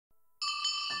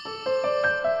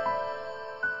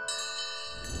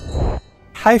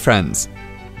Hi friends!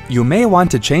 You may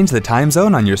want to change the time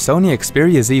zone on your Sony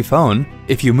Xperia Z phone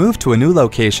if you move to a new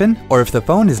location or if the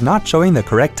phone is not showing the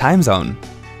correct time zone.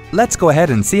 Let's go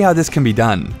ahead and see how this can be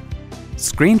done.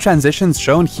 Screen transitions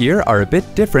shown here are a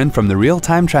bit different from the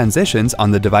real-time transitions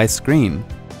on the device screen.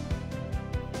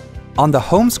 On the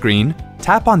home screen,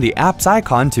 tap on the Apps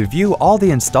icon to view all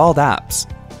the installed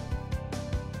apps.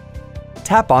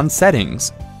 Tap on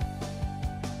Settings.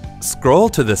 Scroll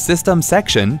to the System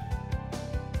section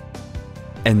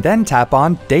and then tap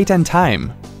on Date and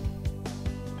Time.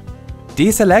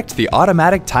 Deselect the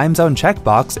Automatic Time Zone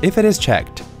checkbox if it is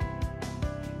checked.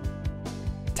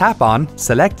 Tap on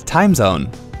Select Time Zone.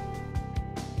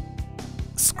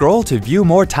 Scroll to view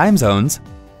more time zones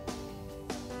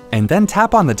and then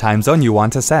tap on the time zone you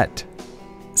want to set.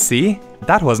 See?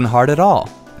 That wasn't hard at all.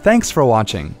 Thanks for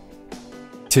watching.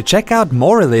 To check out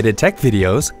more related tech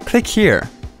videos, click here.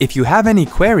 If you have any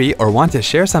query or want to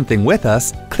share something with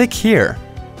us, click here.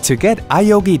 To get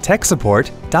iYogi tech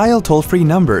support, dial toll-free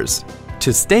numbers.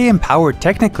 To stay empowered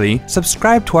technically,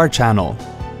 subscribe to our channel.